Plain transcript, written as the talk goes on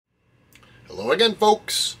Hello again,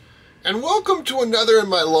 folks, and welcome to another in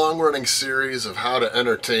my long-running series of how to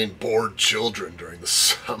entertain bored children during the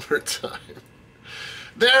summertime.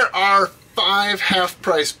 There are 5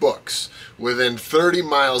 half-price books within 30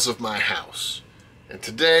 miles of my house, and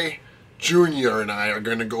today Junior and I are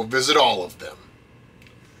going to go visit all of them.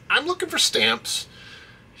 I'm looking for stamps.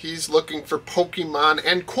 He's looking for Pokemon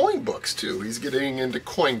and coin books too. He's getting into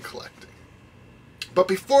coin collecting. But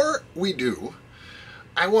before we do,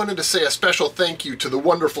 I wanted to say a special thank you to the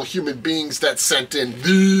wonderful human beings that sent in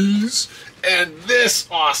these and this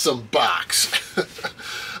awesome box.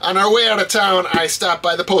 On our way out of town, I stopped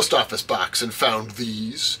by the post office box and found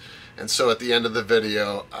these. And so at the end of the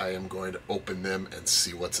video, I am going to open them and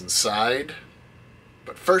see what's inside.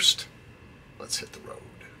 But first, let's hit the road.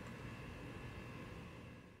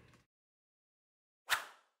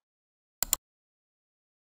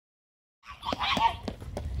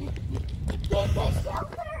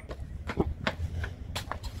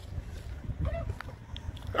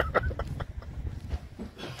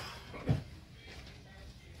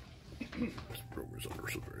 This room is under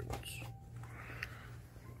surveillance.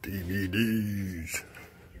 DVDs.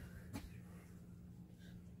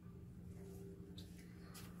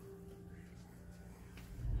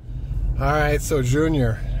 All right, so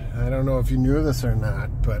Junior, I don't know if you knew this or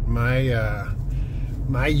not, but my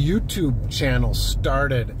my YouTube channel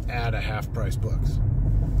started at a half-price books.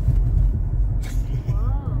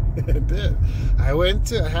 Wow. It did. I went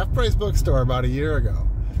to a half-price bookstore about a year ago.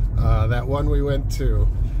 That one we went to,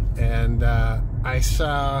 and I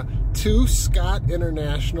saw 2 Scott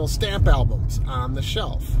International stamp albums on the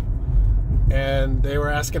shelf, and they were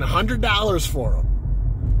asking $100 for them,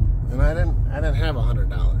 and I didn't have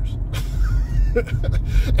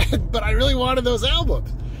 $100, but I really wanted those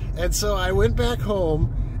albums. And so I went back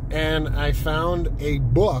home and I found a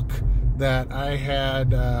book that I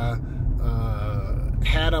had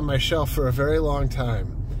had on my shelf for a very long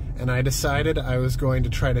time, and I decided I was going to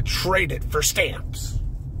try to trade it for stamps.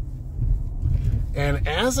 And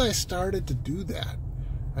as I started to do that,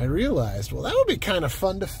 I realized, well, that would be kind of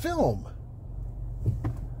fun to film.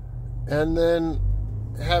 And then,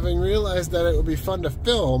 having realized that it would be fun to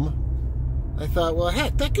film, I thought, well,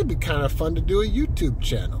 heck, that could be kind of fun to do a YouTube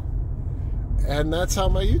channel. And that's how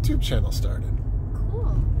my YouTube channel started.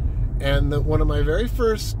 Cool. And one of my very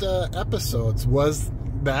first episodes was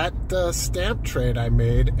that stamp trade I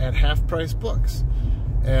made at Half Price Books.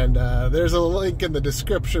 And there's a link in the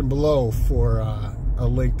description below for a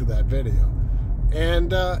link to that video.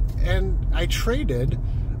 And I traded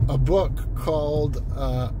a book called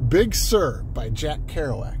Big Sur by Jack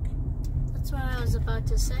Kerouac. That's what I was about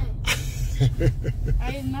to say.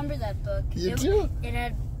 I remember that book. You do? It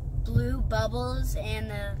had blue bubbles and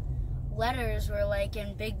the letters were like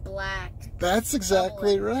in big black. That's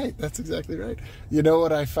exactly right. That's exactly right. You know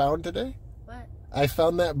what I found today? What? I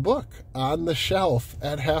found that book on the shelf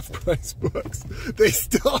at Half Price Books. They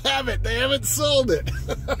still have it. They haven't sold it.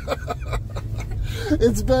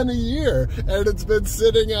 It's been a year and it's been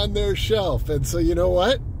sitting on their shelf. And so you know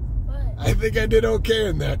what? What? I think I did okay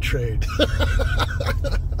in that trade.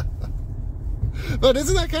 But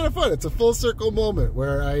isn't that kind of fun? It's a full circle moment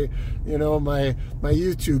where my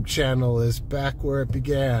YouTube channel is back where it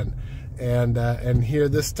began, and here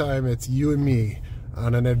this time it's you and me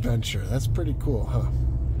on an adventure. That's pretty cool, huh?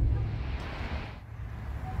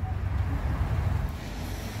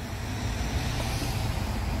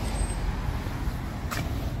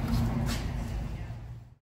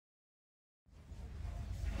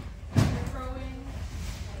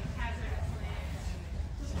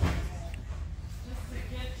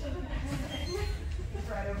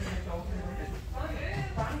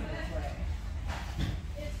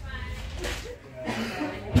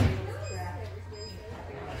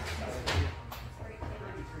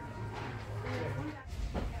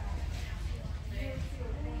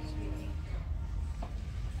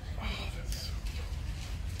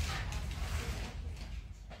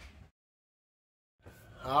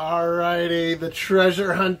 Alrighty, the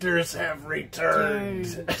treasure hunters have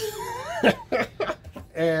returned.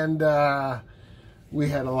 And we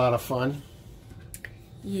had a lot of fun.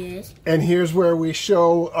 Yes. And here's where we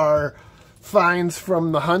show our finds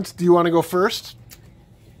from the hunt. Do you want to go first?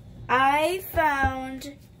 I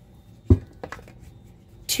found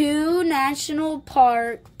 2 national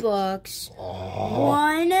park books. Oh.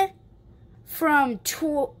 One from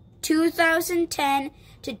 2010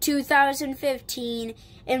 to 2015,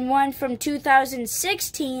 and one from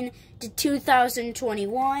 2016 to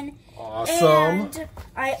 2021. Awesome. And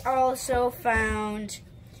I also found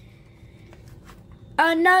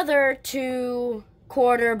another 2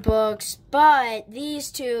 quarter books, but these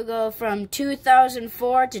two go from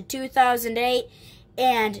 2004 to 2008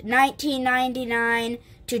 and 1999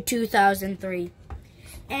 to 2003.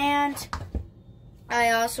 And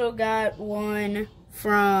I also got one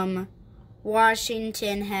from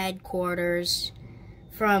Washington headquarters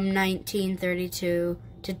from 1932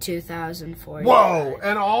 to 2004. Whoa!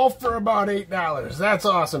 And all for about $8. That's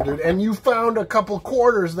awesome, dude. And you found a couple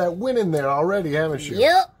quarters that went in there already, haven't you?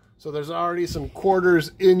 Yep. So there's already some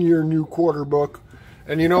quarters in your new quarter book.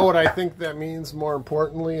 And you know what I think that means more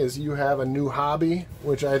importantly is you have a new hobby,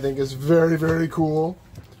 which I think is very, very cool.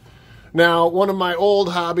 Now, one of my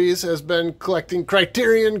old hobbies has been collecting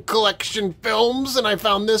Criterion Collection films, and I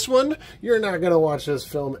found this one. You're not going to watch this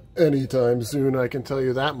film anytime soon, I can tell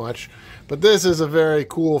you that much. But this is a very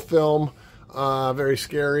cool film, very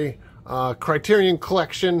scary. Criterion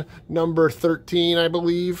Collection number 13, I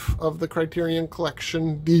believe, of the Criterion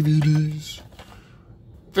Collection DVDs.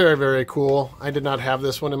 Very, very cool. I did not have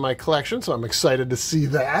this one in my collection, so I'm excited to see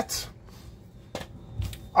that.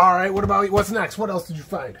 All right, what's next? What else did you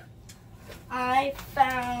find? I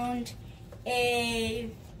found a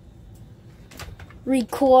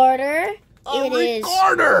recorder. It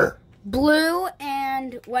recorder! Is blue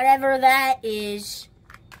and whatever that is.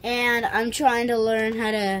 And I'm trying to learn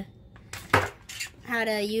how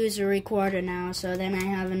to use a recorder now, so then I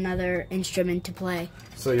have another instrument to play.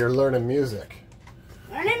 So you're learning music.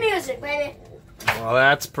 Learning music, baby. Well,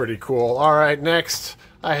 that's pretty cool. All right, next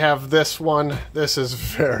I have this one. This is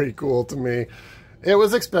very cool to me. It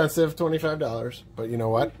was expensive, $25, but you know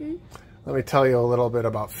what? Let me tell you a little bit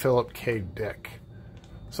about Philip K. Dick.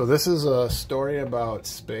 So this is a story about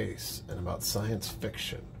space and about science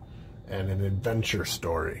fiction and an adventure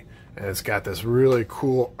story. And it's got this really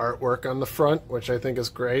cool artwork on the front, which I think is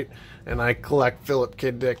great. And I collect Philip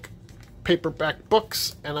K. Dick paperback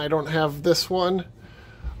books, and I don't have this one.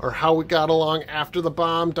 Or How We Got Along After the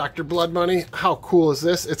Bomb, Dr. Blood Money. How cool is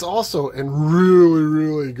this? It's also in really,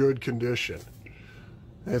 really good condition.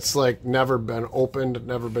 It's like never been opened,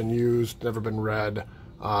 never been used, never been read.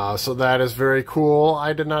 So that is very cool.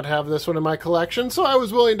 I did not have this one in my collection, so I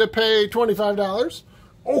was willing to pay $25.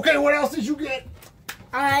 Okay, what else did you get?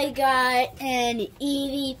 I got an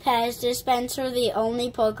Eevee Pez dispenser, the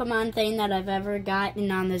only Pokemon thing that I've ever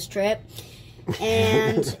gotten on this trip.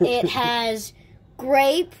 And it has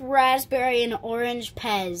grape, raspberry, and orange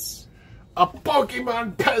Pez. A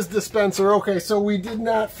Pokemon Pez dispenser. Okay, so we did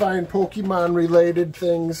not find Pokemon-related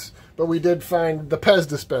things, but we did find the Pez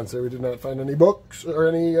dispenser. We did not find any books or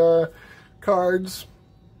any cards.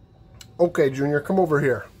 Okay, Junior, come over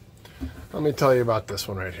here. Let me tell you about this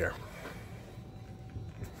one right here.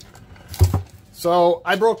 So,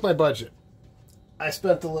 I broke my budget. I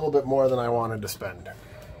spent a little bit more than I wanted to spend.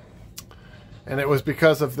 And it was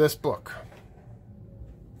because of this book.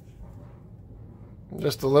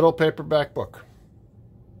 Just a little paperback book.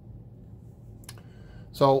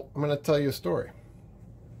 So, I'm going to tell you a story.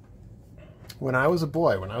 When I was a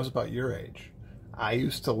boy, when I was about your age, I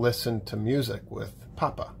used to listen to music with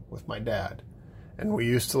Papa, with my dad. And we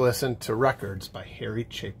used to listen to records by Harry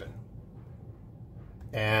Chapin.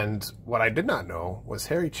 And what I did not know was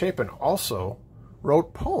Harry Chapin also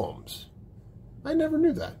wrote poems. I never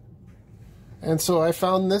knew that. And so I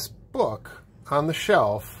found this book on the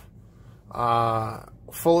shelf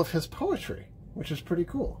full of his poetry, which is pretty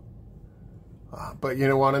cool. But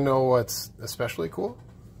you want to know what's especially cool?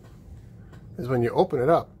 Is when you open it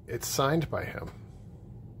up, it's signed by him.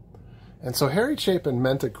 And so Harry Chapin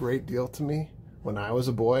meant a great deal to me when I was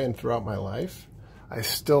a boy and throughout my life. I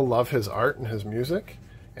still love his art and his music.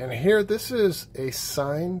 And here, this is a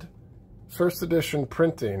signed first edition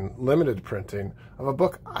printing, limited printing, of a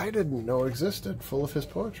book I didn't know existed, full of his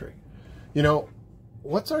poetry. You know,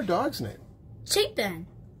 what's our dog's name? Chapin.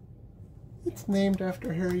 It's named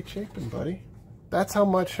after Harry Chapin, buddy. That's how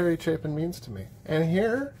much Harry Chapin means to me. And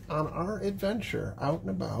here, on our adventure, out and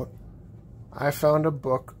about, I found a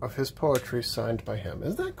book of his poetry signed by him.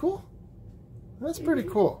 Isn't that cool? That's pretty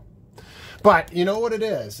cool. But you know what it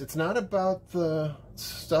is? It's not about the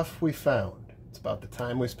stuff we found. It's about the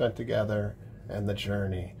time we spent together and the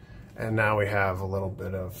journey. And now we have a little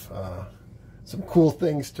bit of some cool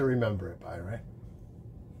things to remember it by, right?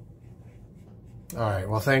 All right,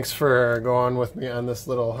 well, thanks for going with me on this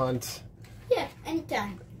little hunt. Yeah,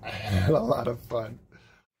 anytime. I had a lot of fun.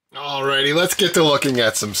 Alrighty, let's get to looking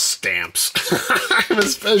at some stamps. I'm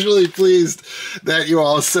especially pleased that you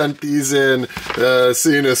all sent these in,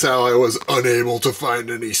 seeing as how I was unable to find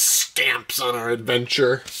any stamps on our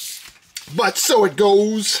adventure. But so it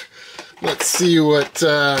goes. Let's see what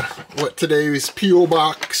today's P.O.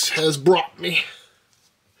 box has brought me.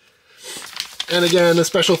 And again, a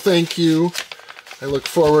special thank you. I look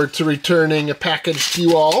forward to returning a package to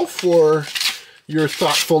you all for your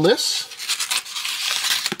thoughtfulness.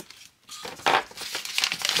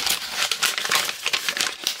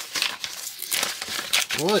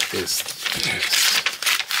 What is this?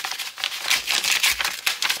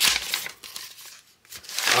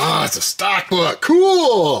 Oh, it's a stock book.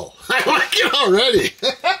 Cool! I like it already.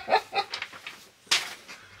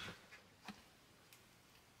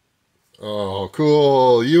 Oh,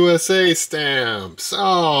 cool. USA stamps.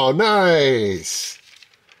 Oh, nice.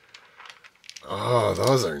 Oh,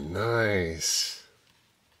 those are nice.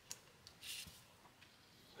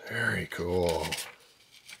 Very cool.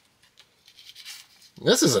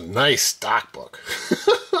 This is a nice stock book.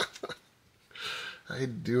 I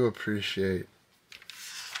do appreciate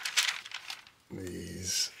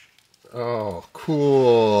these. Oh,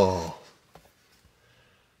 cool.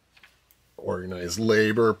 Organized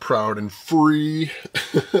labor, proud and free.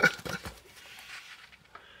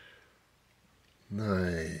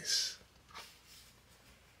 Nice.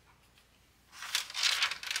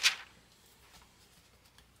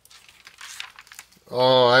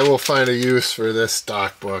 Oh, I will find a use for this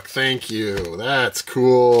stock book. Thank you. That's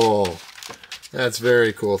cool. That's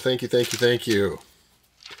very cool. Thank you, thank you, thank you.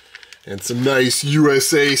 And some nice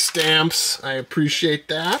USA stamps. I appreciate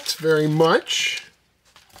that very much.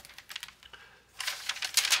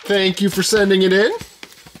 Thank you for sending it in.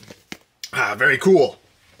 Ah, very cool.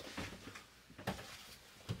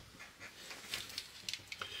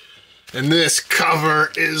 And this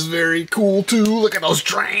cover is very cool too. Look at those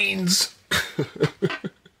trains.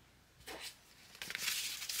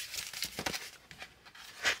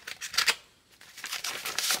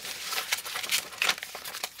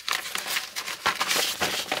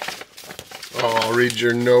 Oh, I'll read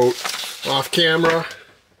your note off camera.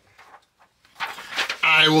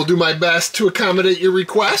 I will do my best to accommodate your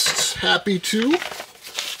requests. Happy to.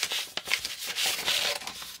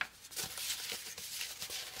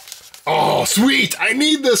 Oh, sweet! I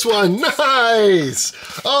need this one! Nice!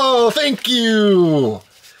 Oh, thank you!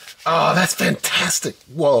 Oh, that's fantastic.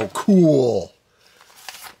 Whoa, cool.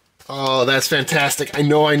 Oh, that's fantastic. I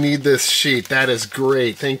know I need this sheet. That is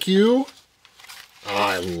great. Thank you. Oh,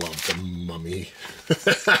 I love the mummy.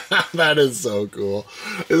 That is so cool.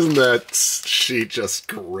 Isn't that sheet just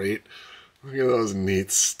great? Look at those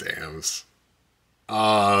neat stamps.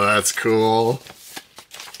 Oh, that's cool.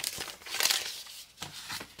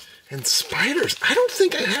 And spiders. I don't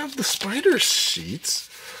think I have the spider sheets.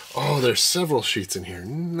 Oh, there's several sheets in here.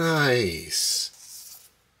 Nice.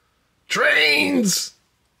 Trains!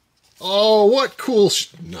 Oh, what cool.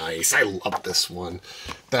 Nice. I love this one.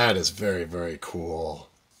 That is very, very cool.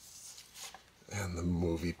 And the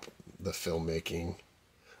movie, the filmmaking.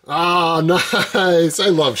 Oh, nice. I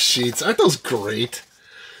love sheets. Aren't those great?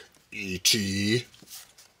 E.T.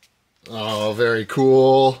 Oh, very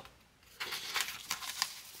cool.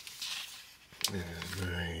 Yeah,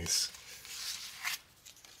 nice.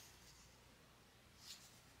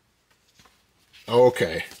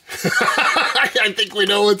 Okay. I think we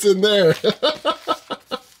know what's in there.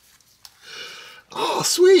 Oh,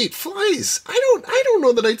 sweet. Flies. I don't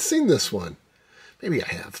know that I'd seen this one. Maybe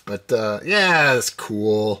I have, but yeah, that's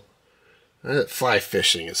cool. Fly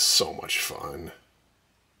fishing is so much fun.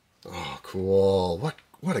 Oh, cool.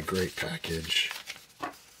 What a great package.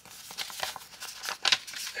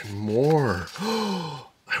 And more.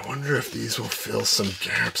 Oh, I wonder if these will fill some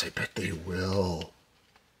gaps. I bet they will.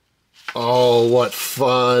 Oh, what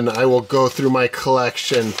fun. I will go through my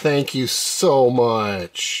collection. Thank you so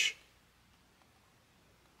much.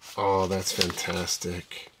 Oh, that's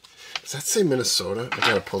fantastic. Does that say Minnesota? I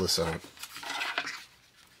gotta pull this out.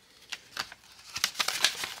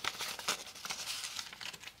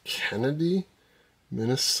 Kennedy,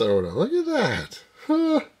 Minnesota. Look at that.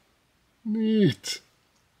 Huh. Neat.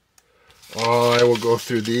 Oh, I will go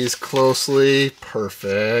through these closely.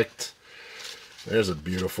 Perfect. There's a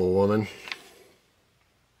beautiful woman.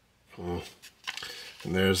 And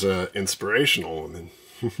there's an inspirational woman.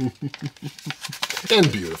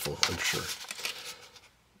 And beautiful, I'm sure.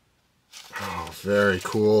 Oh, very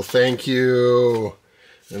cool. Thank you.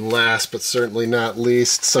 And last but certainly not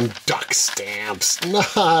least, some duck stamps.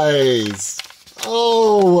 Nice.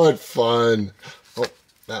 Oh, what fun. Oh,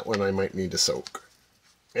 that one I might need to soak.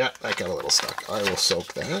 Yeah, that got a little stuck. I will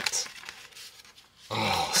soak that.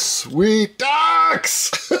 Oh, sweet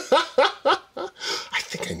ducks! I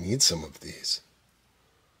think I need some of these.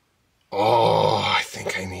 Oh, I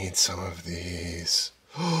think I need some of these.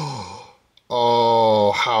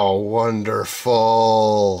 Oh, how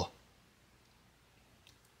wonderful.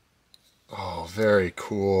 Oh, very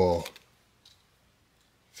cool.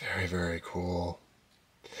 Very, very cool.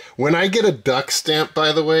 When I get a duck stamp,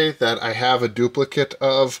 by the way, that I have a duplicate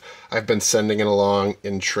of, I've been sending it along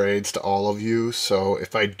in trades to all of you. So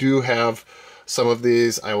if I do have some of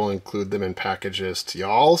these, I will include them in packages to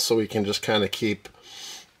y'all, so we can just kind of keep,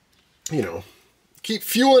 you know, keep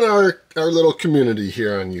fueling our little community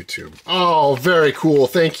here on YouTube. Oh, very cool.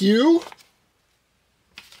 Thank you.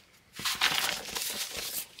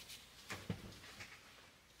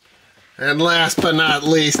 And last but not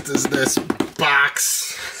least is this box.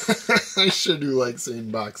 I sure do like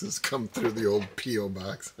seeing boxes come through the old P.O.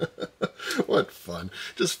 box. What fun.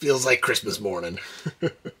 Just feels like Christmas morning.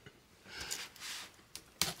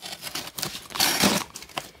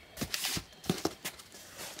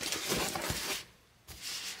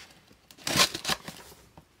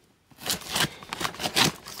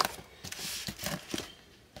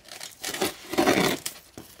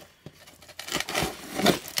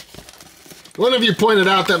 One of you pointed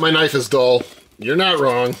out that my knife is dull. You're not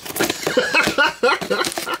wrong.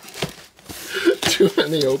 Too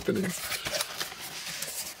many openings.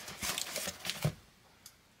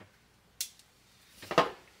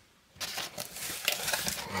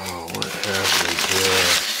 Oh, what have we here?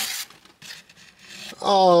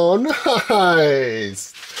 Oh,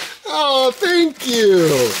 nice. Oh, thank you.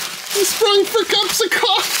 You sprung for cups of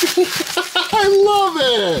coffee. I love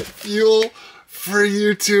it. Fuel for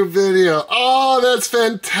YouTube video. Oh, that's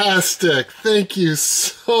fantastic. Thank you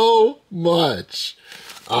so much.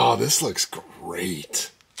 Oh, this looks great.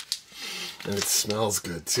 And it smells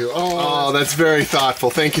good too. Oh, that's very thoughtful.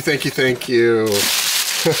 Thank you, thank you, thank you.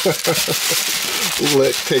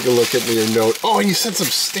 Take a look at your note. Oh, and you sent some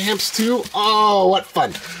stamps too? Oh, what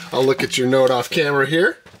fun. I'll look at your note off camera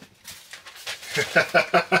here.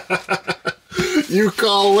 You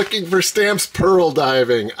call looking for stamps pearl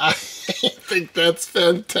diving. I think that's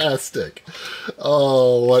fantastic.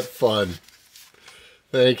 Oh, what fun.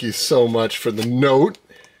 Thank you so much for the note.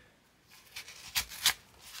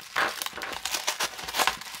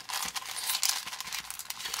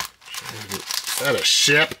 Is that a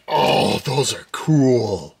ship? Oh, those are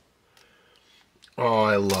cool. Oh,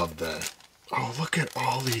 I love that. Oh, look at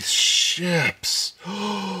all these ships.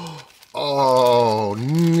 Oh,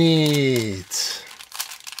 neat.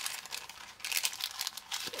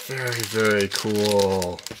 Very, very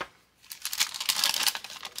cool.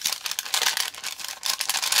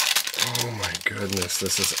 Oh my goodness,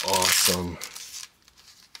 this is awesome.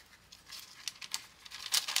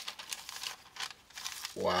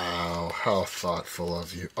 Wow, how thoughtful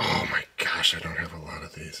of you. Oh my gosh, I don't have a lot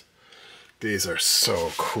of these. These are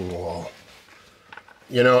so cool.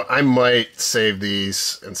 You know, I might save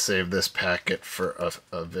these and save this packet for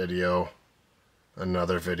a video,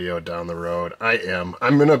 another video down the road. I'm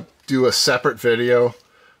going to do a separate video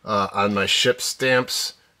on my ship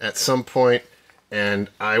stamps at some point, and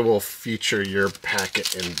I will feature your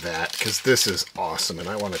packet in that, because this is awesome, and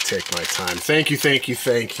I want to take my time. Thank you, thank you,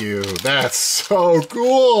 thank you. That's so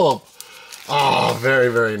cool. Oh, very,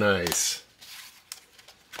 very nice.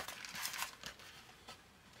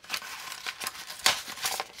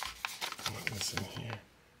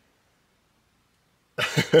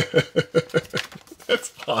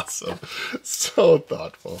 That's awesome. So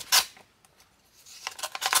thoughtful.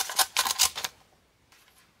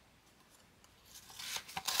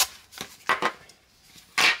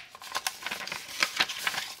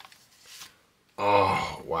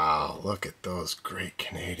 Oh, wow. Look at those great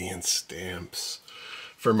Canadian stamps.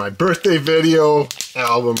 For my birthday video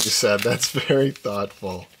album, you said. That's very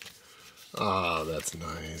thoughtful. Oh, that's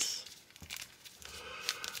nice.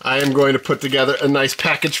 I am going to put together a nice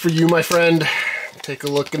package for you, my friend. Take a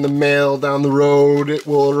look in the mail down the road. It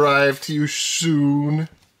will arrive to you soon.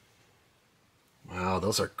 Wow,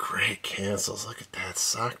 those are great cancels. Look at that,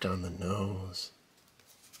 socked on the nose.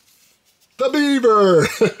 The beaver!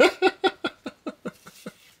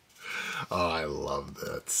 Oh, I love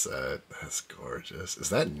that set. That's gorgeous. Is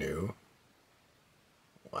that new?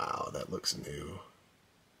 Wow, that looks new.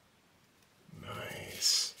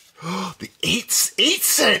 Nice. The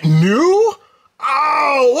 8-cent new?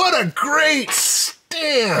 Oh, what a great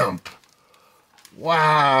stamp.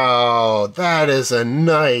 Wow, that is a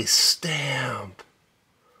nice stamp.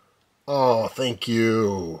 Oh, thank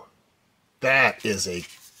you. That is a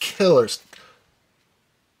killer.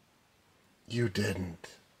 You didn't.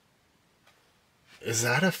 Is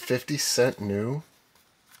that a 50-cent new?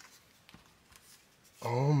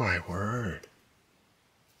 Oh my word.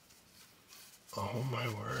 Oh my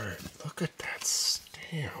word. Look at that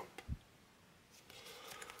stamp.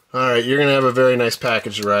 Alright, you're going to have a very nice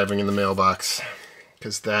package arriving in the mailbox.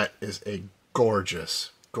 Because that is a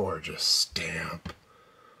gorgeous, gorgeous stamp.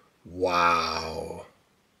 Wow.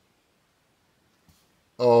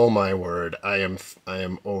 Oh my word, I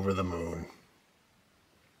am over the moon.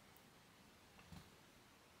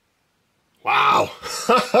 Wow.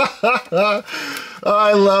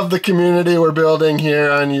 I love the community we're building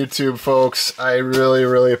here on YouTube, folks. I really,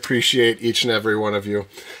 really appreciate each and every one of you.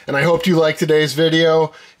 And I hope you liked today's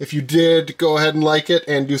video. If you did, go ahead and like it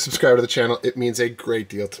and do subscribe to the channel. It means a great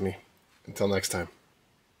deal to me. Until next time,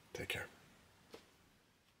 take care.